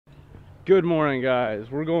Good morning,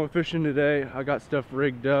 guys. We're going fishing today. I got stuff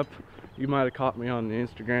rigged up. You might have caught me on the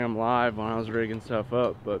Instagram live when I was rigging stuff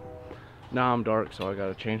up, but now I'm dark, so I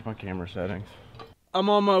gotta change my camera settings. I'm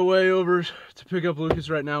on my way over to pick up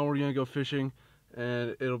Lucas right now. We're gonna go fishing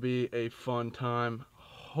and it'll be a fun time.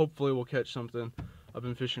 Hopefully we'll catch something. I've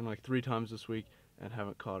been fishing like 3 times this week and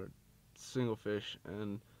haven't caught a single fish,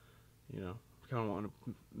 and you know, kind of want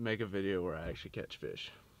to make a video where I actually catch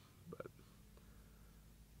fish, but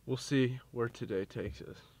we'll see where today takes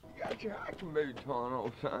us. You got your hiking boots on,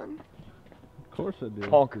 old son. Of course I do.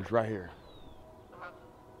 Honker's right here.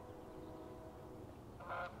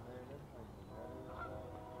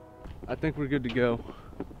 I think we're good to go.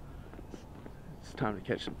 It's time to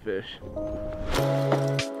catch some fish.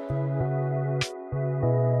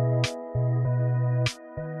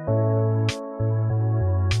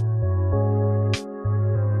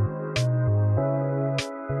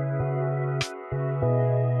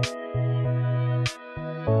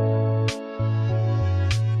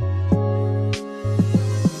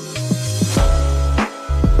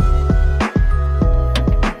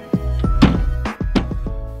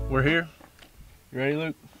 We're here. You ready,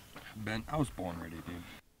 Luke? Ben, I was born ready, dude.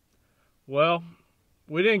 Well,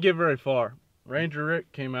 we didn't get very far. Ranger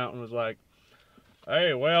Rick came out and was like,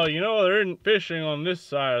 hey, well, you know, there isn't fishing on this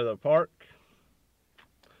side of the park.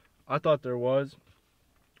 I thought there was,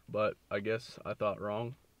 but I guess I thought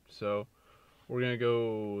wrong. So we're gonna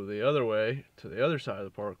go the other way to the other side of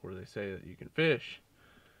the park where they say that you can fish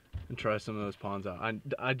and try some of those ponds out.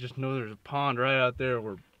 I just know there's a pond right out there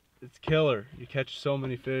where it's killer. You catch so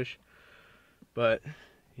many fish, but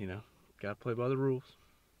you know, gotta play by the rules.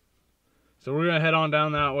 So we're gonna head on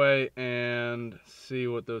down that way and see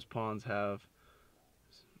what those ponds have.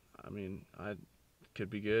 I mean,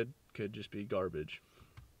 could be good, could just be garbage.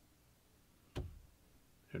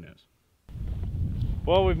 Who knows?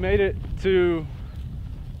 Well, we've made it to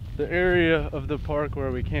the area of the park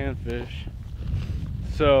where we can fish.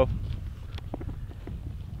 So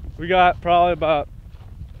we got probably about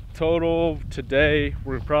total today,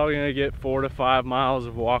 we're probably gonna get 4 to 5 miles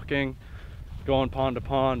of walking going pond to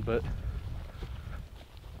pond, but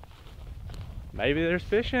maybe there's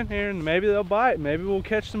fish in here and maybe they'll bite. Maybe we'll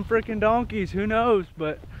catch some freaking donkeys, who knows?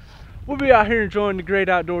 But we'll be out here enjoying the great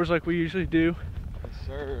outdoors like we usually do. Yes,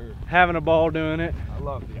 sir. Having a ball doing it. I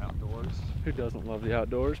love the outdoors. Who doesn't love the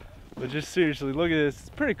outdoors? But just seriously, look at this. It's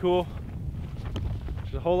pretty cool.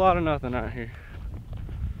 There's a whole lot of nothing out here.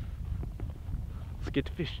 Let's get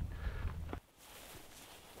to fishing.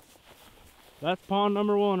 That's pond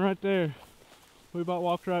number 1 right there. We about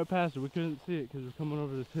walked right past it. We couldn't see it because we're coming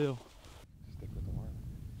over this hill. Stick with the line.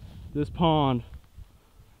 This pond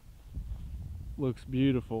looks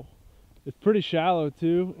beautiful. It's pretty shallow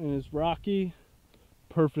too, and it's rocky.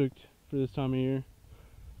 Perfect for this time of year.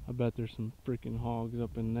 I bet there's some freaking hogs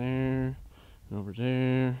up in there, and over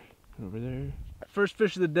there, and over there. First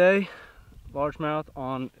fish of the day, largemouth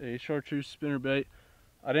on a chartreuse spinnerbait.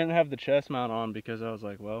 I didn't have the chest mount on because I was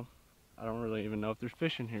like, well, I don't really even know if there's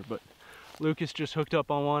fish in here, but Lucas just hooked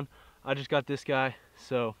up on one. I just got this guy,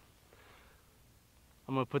 so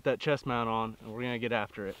I'm gonna put that chest mount on and we're gonna get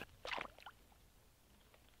after it.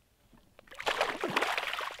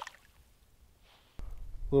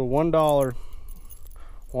 Little $1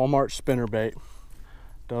 Walmart spinnerbait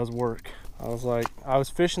does work. I was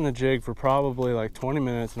fishing the jig for probably like 20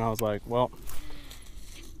 minutes and I was like, well,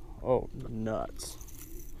 oh nuts.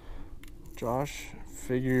 Josh,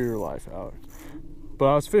 figure your life out. But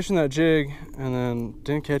I was fishing that jig and then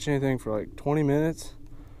didn't catch anything for like 20 minutes.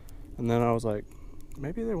 And then I was like,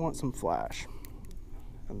 maybe they want some flash.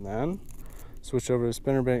 And then switched over to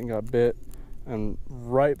spinnerbait and got bit. And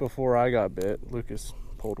right before I got bit, Lucas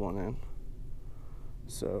pulled one in.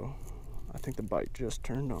 So I think the bite just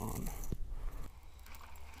turned on.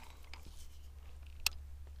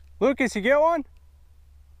 Lucas, you get one?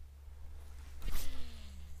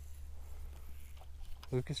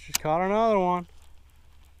 Lucas just caught another one.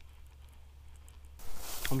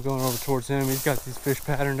 I'm going over towards him. He's got these fish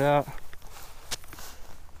patterned out.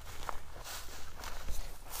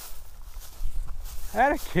 I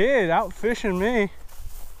had a kid out fishing me.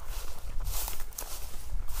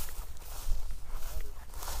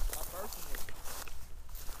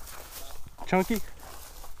 Chunky?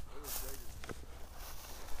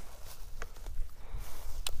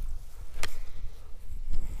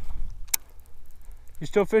 You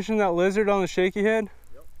still fishing that lizard on the shaky head?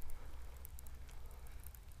 Yep.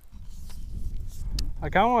 I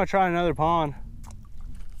kind of want to try another pond.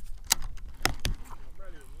 I'm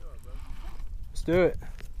ready when you are, bro. Let's do it.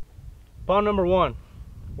 Pond number 1.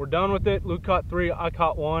 We're done with it. Luke caught 3, I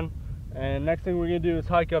caught 1. And next thing we're gonna do is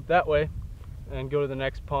hike up that way and go to the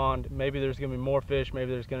next pond. Maybe there's gonna be more fish,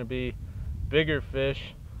 maybe there's gonna be bigger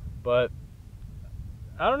fish, but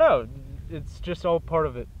I don't know. It's just all part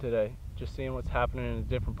of it today, just seeing what's happening in the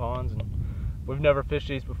different ponds. And we've never fished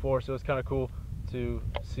these before, so it's kind of cool to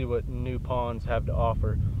see what new ponds have to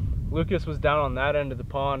offer. Lucas was down on that end of the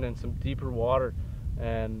pond in some deeper water,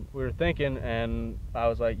 and we were thinking, and I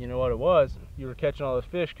was like, you know what it was? You were catching all those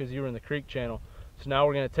fish because you were in the creek channel. So now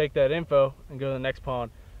we're going to take that info and go to the next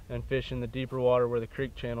pond and fish in the deeper water where the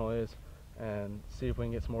creek channel is and see if we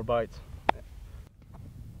can get some more bites.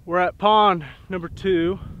 We're at pond number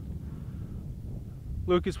 2.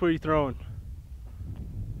 Lucas, what are you throwing?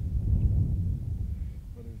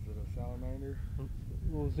 What is it, a salamander? A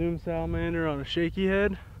little zoom salamander on a shaky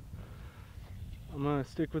head. I'm gonna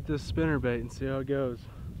stick with this spinnerbait and see how it goes.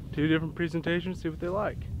 2 different presentations, see what they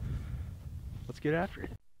like. Let's get after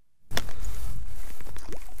it.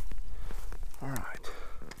 Alright.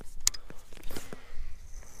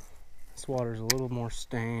 This water's a little more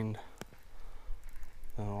stained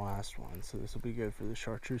than the last one, so this will be good for the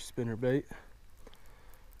chartreuse spinnerbait.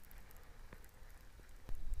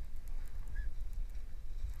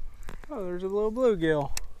 Oh, there's a little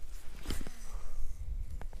bluegill.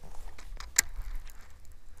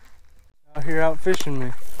 Out here out fishing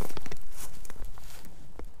me.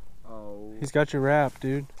 Oh. He's got your wrap,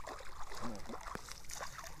 dude.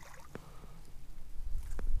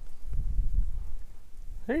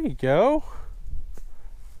 There you go.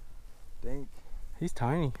 Dink. He's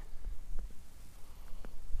tiny.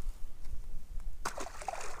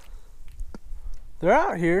 They're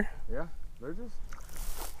out here. Yeah, they're just,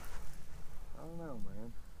 I don't know,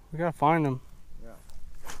 man. We gotta find them. Yeah.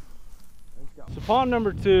 So pond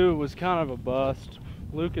number 2 was kind of a bust.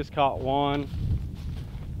 Lucas caught 1,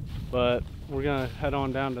 but we're gonna head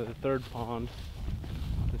on down to the 3rd pond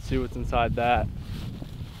and see what's inside that.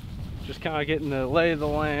 Just kind of getting the lay of the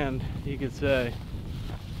land, you could say.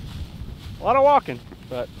 A lot of walking,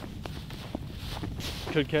 but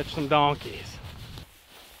could catch some donkeys.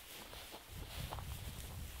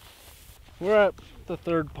 We're at the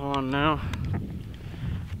 3rd pond now.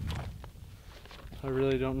 I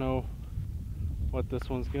really don't know what this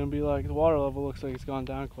one's gonna be like. The water level looks like it's gone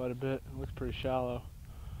down quite a bit. It looks pretty shallow.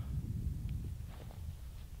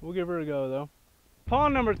 We'll give her a go though.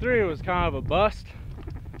 Pond number 3 was kind of a bust.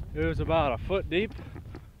 It was about a foot deep,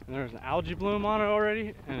 and there's an algae bloom on it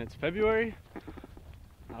already, and it's February.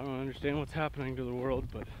 I don't understand what's happening to the world,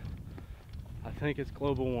 but I think it's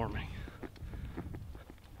global warming.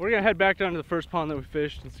 We're gonna head back down to the first pond that we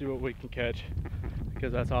fished and see what we can catch,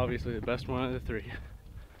 because that's obviously the best one of the 3.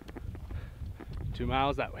 2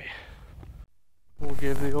 miles that way. We'll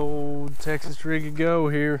give the old Texas rig a go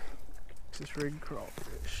here. Texas rig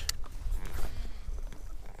crawfish.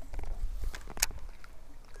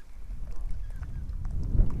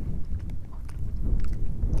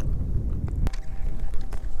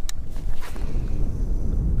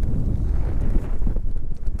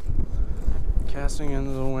 Casting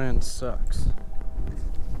into the wind sucks.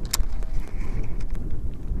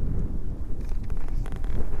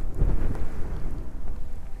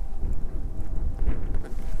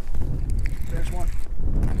 There's one.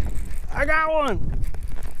 I got one!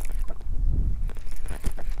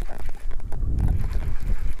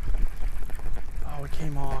 Oh, it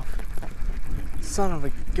came off. Son of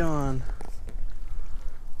a gun.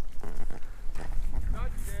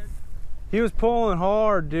 He was pulling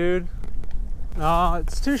hard, dude. No,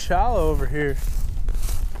 it's too shallow over here.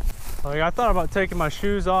 Like, I thought about taking my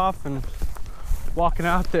shoes off and walking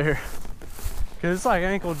out there, because it's like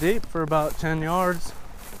ankle deep for about 10 yards.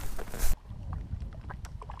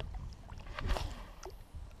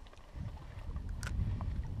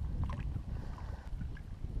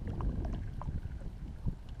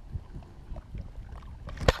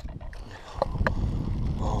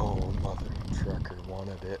 Oh, mother trucker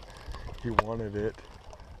wanted it. He wanted it.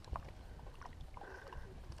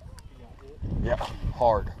 Yeah,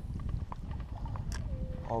 hard.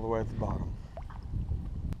 All the way at the bottom.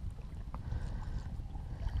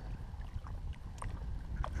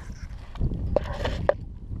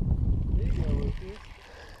 There you go, Lucas.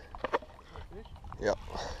 Yep.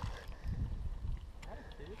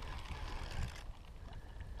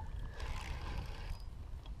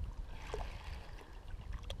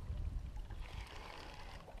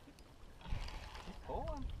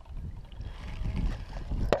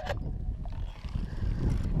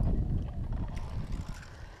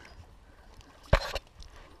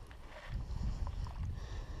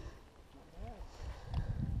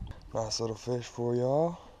 Nice little fish for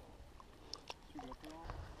y'all.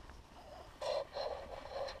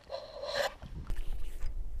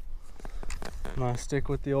 gonna stick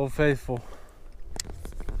with the old faithful.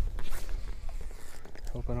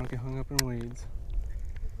 Hope I don't get hung up in weeds.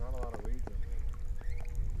 There's not a lot of weeds in here.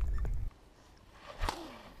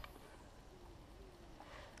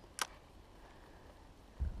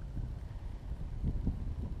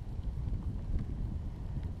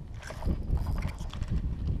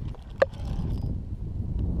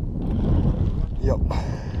 Yep.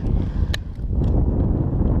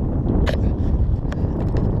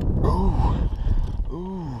 Ooh.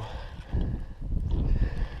 Ooh.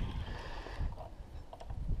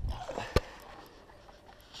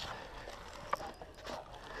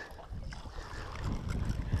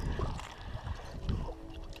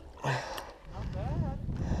 Not bad.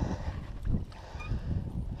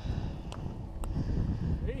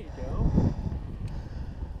 There you go.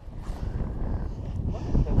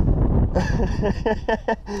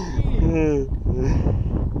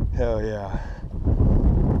 Hell yeah.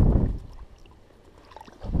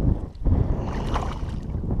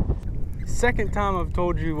 Second time I've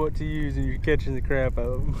told you what to use and you're catching the crap out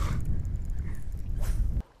of them.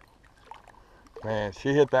 Man, she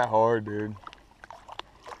hit that hard, dude.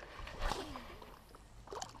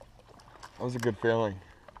 That was a good feeling.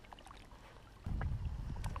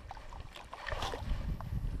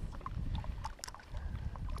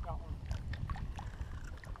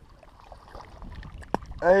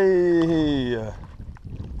 Hey! Right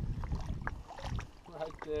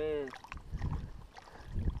there.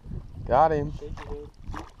 Got him. Shake your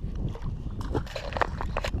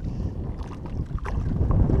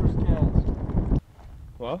head.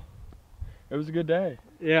 Well, it was a good day.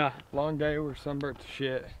 Yeah. Long day. We're sunburnt to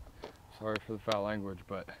shit. Sorry for the foul language,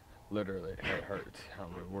 but literally it hurts. I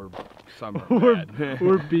mean, we're sunburnt bad.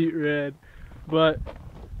 We're beat red. But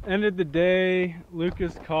end of the day,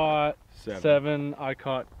 Lucas caught 7. I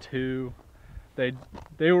caught 2.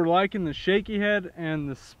 They were liking the shaky head and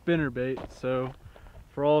the spinnerbait. So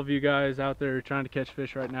for all of you guys out there trying to catch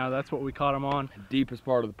fish right now, that's what we caught them on. Deepest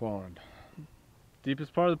part of the pond.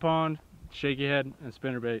 Deepest part of the pond, shaky head and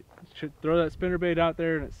spinnerbait. Throw that spinnerbait out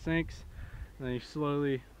there and it sinks, and then you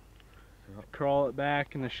slowly crawl it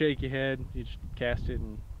back in the shaky head. You just cast it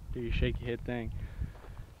and do your shaky head thing.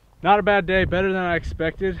 Not a bad day, better than I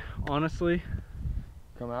expected, honestly.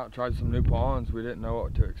 Come out and tried some new ponds. We didn't know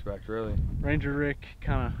what to expect, really. Ranger Rick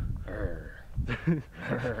kind of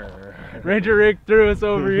Ranger Rick threw us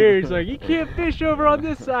over here. He's like, you can't fish over on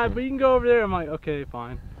this side, but you can go over there. I'm like, okay,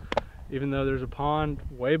 fine. Even though there's a pond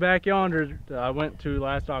way back yonder that I went to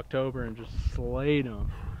last October and just slayed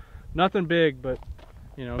them. Nothing big, but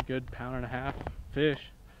you know, good 1.5 pound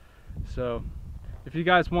fish. So if you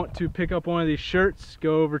guys want to pick up one of these shirts,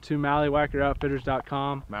 go over to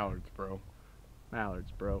MallyWackerOutfitters.com. Mallards, bro.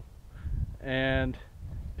 Mallards, bro. And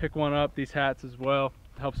pick one up, these hats as well,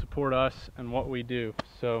 to help support us and what we do.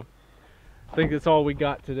 So I think that's all we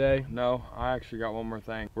got today. No, I actually got one more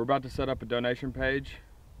thing. We're about to set up a donation page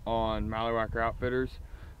on MallyWackerOutfitters,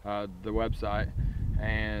 the website,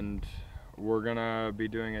 and we're gonna be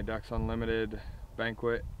doing a Ducks Unlimited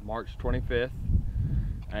banquet March 25th.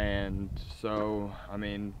 And so, I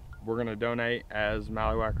mean, we're gonna donate as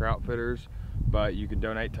MallyWackerOutfitters, but you can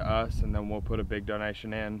donate to us, and then we'll put a big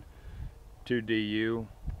donation in to DU.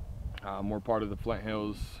 We're part of the Flint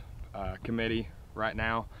Hills committee right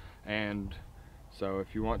now, and so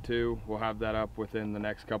if you want to, we'll have that up within the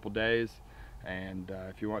next couple days. And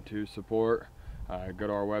if you want to support, go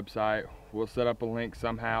to our website. We'll set up a link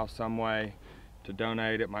somehow, some way to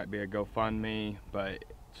donate. It might be a GoFundMe, but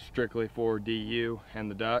strictly for DU and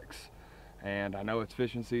the ducks. And I know it's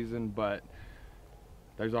fishing season, but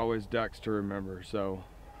there's always ducks to remember. So,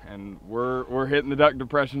 and we're hitting the duck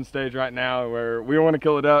depression stage right now, where we want to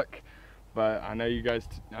kill a duck, but I know you guys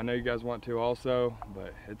want to also.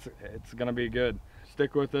 But it's gonna be good.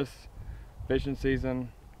 Stick with us. Fishing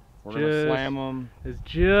season. We're gonna slam them. It's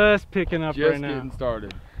just picking up right now. Just getting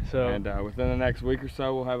started. So, and within the next week or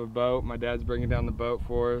so, we'll have a boat. My dad's bringing down the boat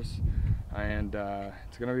for us, and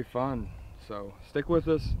it's gonna be fun. So stick with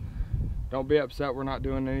us. Don't be upset we're not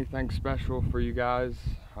doing anything special for you guys.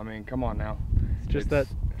 I mean, come on now. It's just that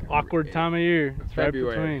awkward time of year. It's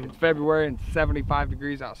February. Right between. It's February and 75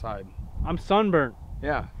 degrees outside. I'm sunburnt.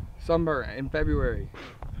 Yeah, sunburn in February.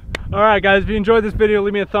 Alright guys, if you enjoyed this video,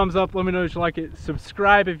 leave me a thumbs up. Let me know if you like it.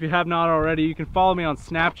 Subscribe if you have not already. You can follow me on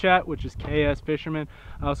Snapchat, which is KS Fisherman.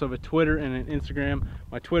 I also have a Twitter and an Instagram.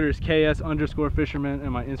 My Twitter is KS_Fisherman,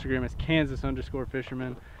 and my Instagram is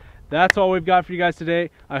Kansas_Fisherman. That's all we've got for you guys today.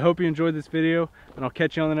 I hope you enjoyed this video, and I'll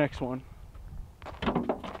catch you on the next one.